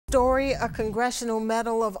Story, a Congressional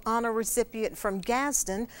Medal of Honor recipient from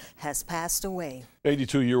Gadsden, has passed away.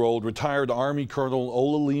 82-year-old retired Army Colonel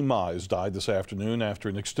Ola Mize died this afternoon after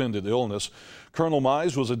an extended illness. Colonel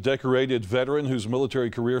Mize was a decorated veteran whose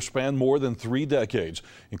military career spanned more than 3 decades,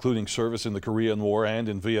 including service in the Korean War and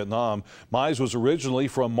in Vietnam. Mize was originally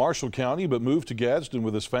from Marshall County but moved to Gadsden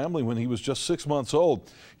with his family when he was just 6 months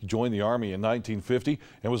old. He joined the Army in 1950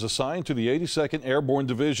 and was assigned to the 82nd Airborne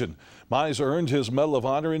Division. Mize earned his Medal of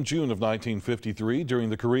Honor in June of 1953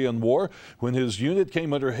 during the Korean War when his unit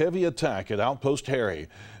came under heavy attack at Outpost Harry.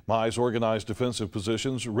 Mize organized defensive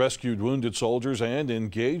positions, rescued wounded soldiers, and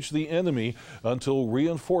engaged the enemy until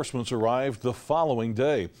reinforcements arrived the following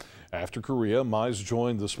day. After Korea, Mize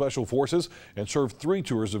joined the Special Forces and served 3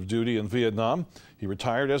 tours of duty in Vietnam. He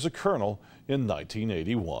retired as a colonel in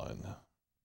 1981.